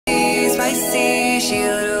spicy. She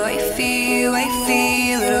a little wifey,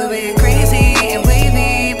 wifey, a little bit crazy and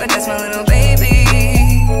wavy, but that's my little baby.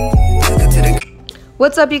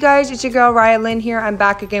 What's up, you guys? It's your girl Rilaniofficial here. I'm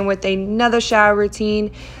back again with another shower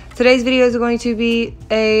routine. Today's video is going to be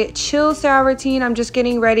a chill shower routine. I'm just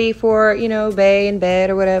getting ready for, you know, bae in bed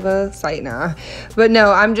or whatever. It's like, nah. But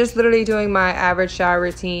no, I'm just literally doing my average shower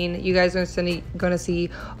routine. You guys are gonna see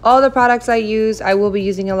all the products I use. I will be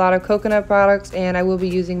using a lot of coconut products, and I will be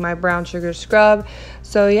using my brown sugar scrub.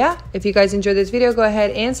 So yeah, if you guys enjoyed this video, go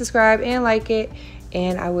ahead and subscribe and like it,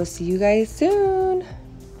 and I will see you guys soon.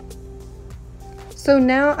 So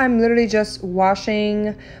now I'm literally just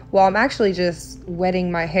washing, well, I'm actually just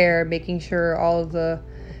wetting my hair, making sure all of the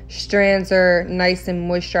strands are nice and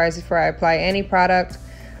moisturized before I apply any product.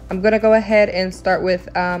 I'm gonna go ahead and start with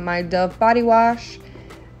my Dove body wash.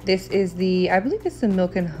 This is I believe it's the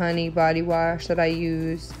Milk and Honey body wash that I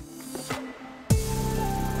use.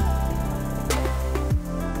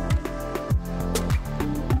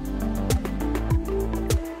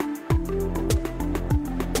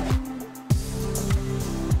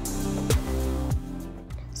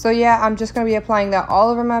 So yeah, I'm just going to be applying that all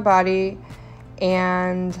over my body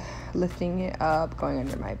and lifting it up, going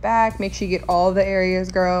under my back. Make sure you get all the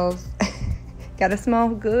areas, girls. Gotta smell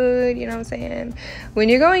good, you know what I'm saying? When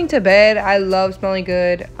you're going to bed, I love smelling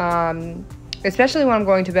good, especially when I'm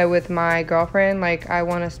going to bed with my girlfriend. Like, I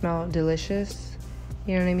want to smell delicious,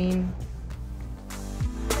 you know what I mean?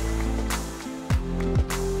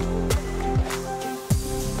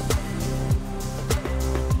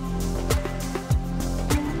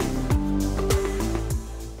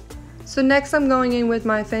 So next I'm going in with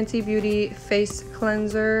my Fenty Beauty face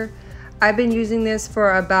cleanser. I've been using this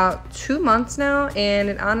for about 2 months now,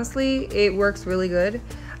 and honestly, it works really good.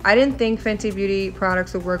 I didn't think Fenty Beauty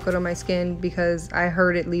products would work good on my skin because I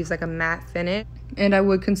heard it leaves like a matte finish, and I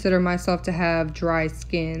would consider myself to have dry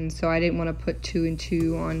skin, so I didn't want to put 2 and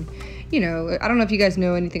 2 on, you know. I don't know if you guys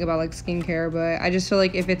know anything about like skincare, but I just feel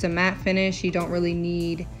like if it's a matte finish, you don't really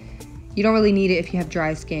need it if you have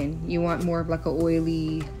dry skin. You want more of like a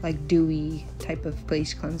oily, like dewy type of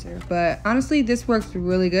face cleanser. But honestly, this works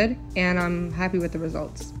really good, and I'm happy with the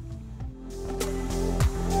results.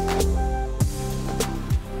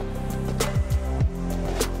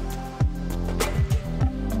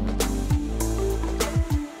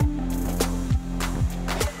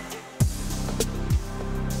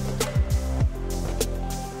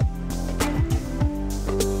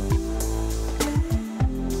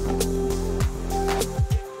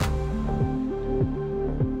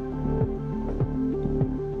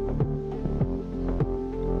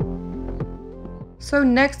 So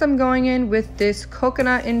next I'm going in with this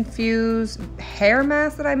coconut infused hair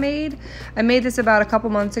mask that I made. I made this about a couple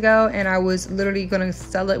months ago, and I was literally gonna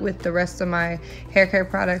sell it with the rest of my hair care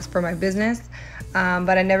products for my business.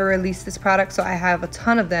 But I never released this product, so I have a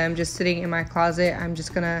ton of them just sitting in my closet. I'm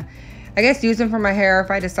just gonna, I guess, use them for my hair.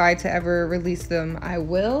 If I decide to ever release them, I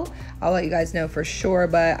will. I'll let you guys know for sure,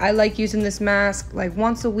 but I like using this mask like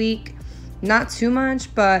once a week. Not too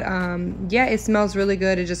much, but yeah, it smells really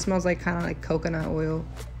good. It just smells like kind of like coconut oil.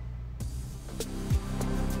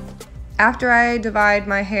 After I divide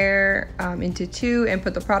my hair into 2 and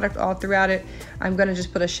put the product all throughout it, I'm gonna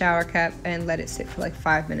just put a shower cap and let it sit for like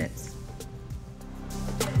 5 minutes.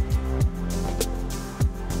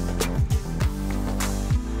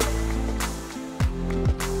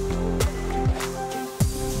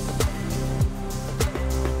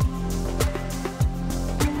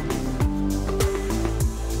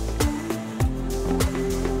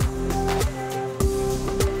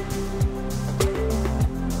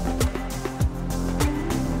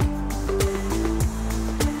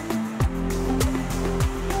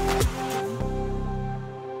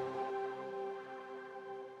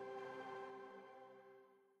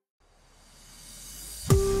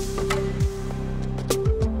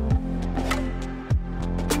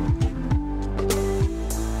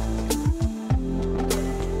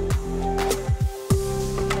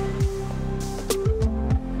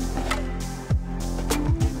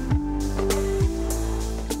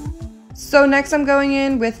 So next I'm going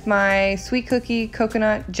in with my Sweet Cookie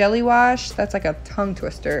Coconut Jelly Wash. That's like a tongue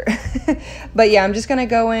twister. But yeah, I'm just gonna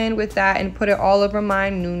go in with that and put it all over my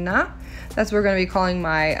Nuna. That's what we're going to be calling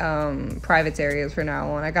my privates areas from now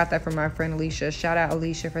on. I got that from my friend Alicia. Shout out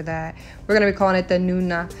Alicia for that. We're going to be calling it the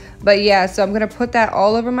Nuna. But yeah, so I'm going to put that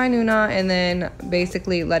all over my Nuna and then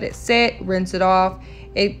basically let it sit, rinse it off.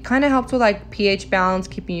 It kind of helps with like pH balance,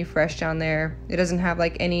 keeping you fresh down there. It doesn't have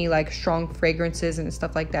like any like strong fragrances and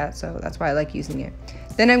stuff like that, so that's why I like using it.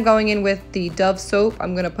 Then I'm going in with the Dove soap.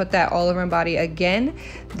 I'm going to put that all over my body again.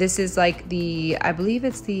 This is like the, I believe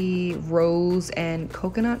it's the rose and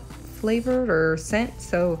coconut flavored or scent.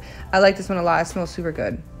 So I like this one a lot. It smells super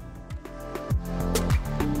good.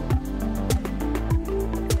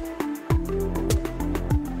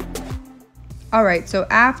 All right, so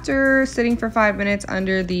after sitting for 5 minutes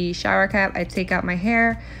under the shower cap, I take out my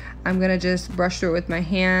hair. I'm gonna just brush through it with my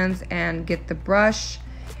hands and get the brush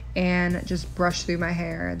and just brush through my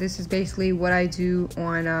hair. This is basically what I do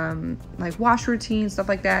on like wash routines, stuff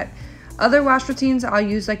like that. Other wash routines, I'll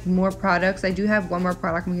use like more products. I do have one more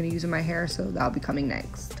product I'm gonna use in my hair, so that'll be coming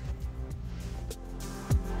next.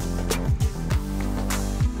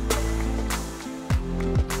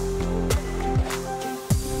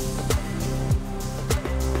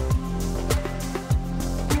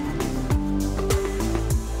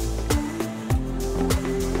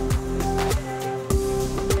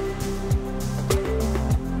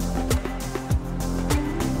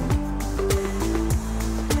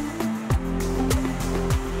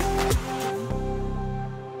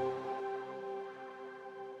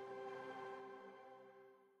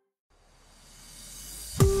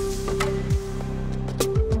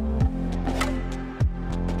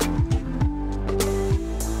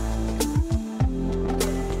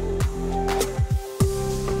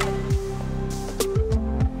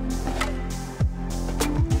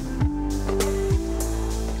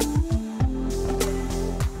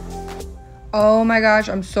 Oh my gosh,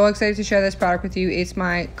 I'm so excited to share this product with you. It's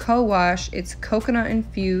my co-wash. It's coconut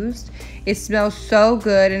infused. It smells so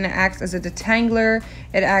good and it acts as a detangler.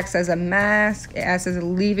 It acts as a mask. It acts as a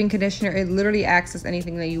leave-in conditioner. It literally acts as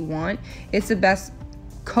anything that you want. It's the best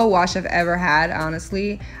co-wash I've ever had,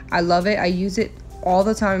 honestly. I love it. I use it all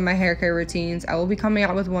the time in my hair care routines. I will be coming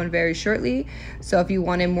out with one very shortly. So if you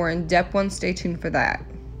want a more in-depth one, stay tuned for that.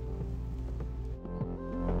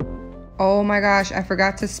 Oh my gosh, I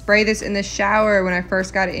forgot to spray this in the shower when I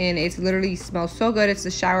first got in. It literally smells so good. It's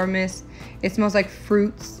the shower mist. It smells like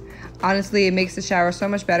fruits. Honestly, it makes the shower so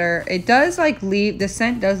much better. It does like leave, the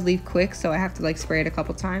scent does leave quick, so I have to like spray it a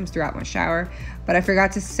couple times throughout my shower. But I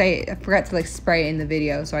forgot to like spray it in the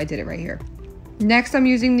video, so I did it right here. Next, I'm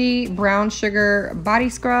using the brown sugar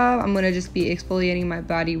body scrub. I'm gonna just be exfoliating my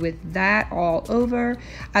body with that all over.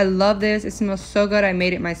 I love this. It smells so good. I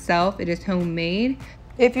made it myself. It is homemade.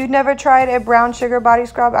 If you've never tried a brown sugar body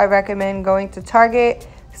scrub, I recommend going to Target,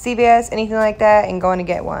 CVS, anything like that, and going to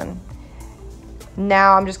get one.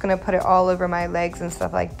 Now I'm just gonna put it all over my legs and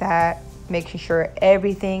stuff like that, making sure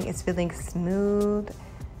everything is feeling smooth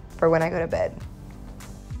for when I go to bed.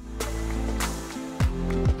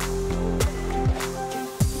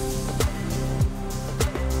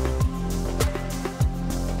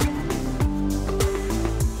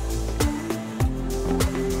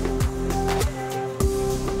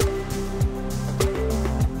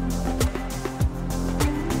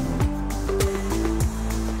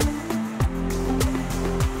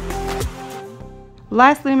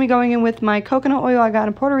 Lastly, I'm going in with my coconut oil I got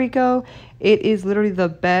in Puerto Rico. It is literally the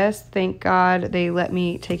best. Thank God they let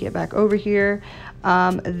me take it back over here.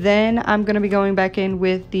 Then I'm going to be going back in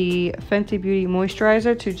with the Fenty Beauty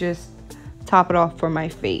moisturizer to just top it off for my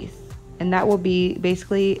face. And that will be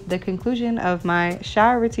basically the conclusion of my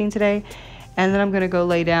shower routine today. And then I'm going to go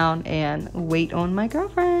lay down and wait on my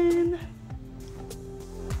girlfriend.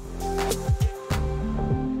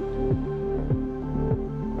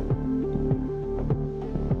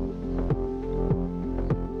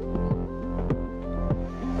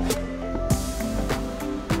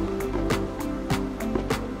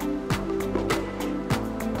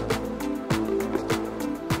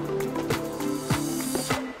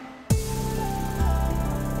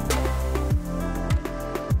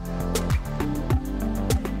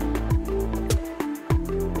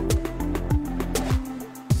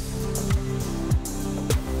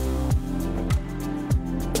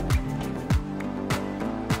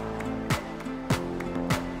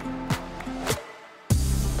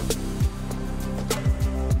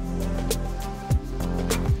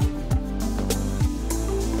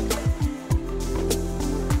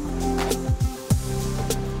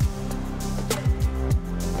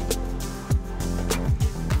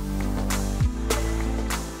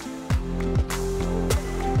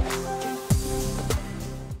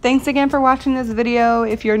 Thanks again for watching this video.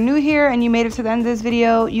 If you're new here and you made it to the end of this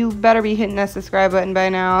video, you better be hitting that subscribe button by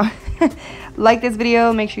now. Like this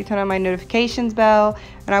video, make sure you turn on my notifications bell,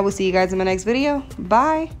 and I will see you guys in my next video.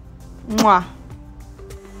 Bye. Mwah.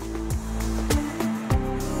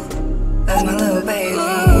 That's my little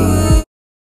baby.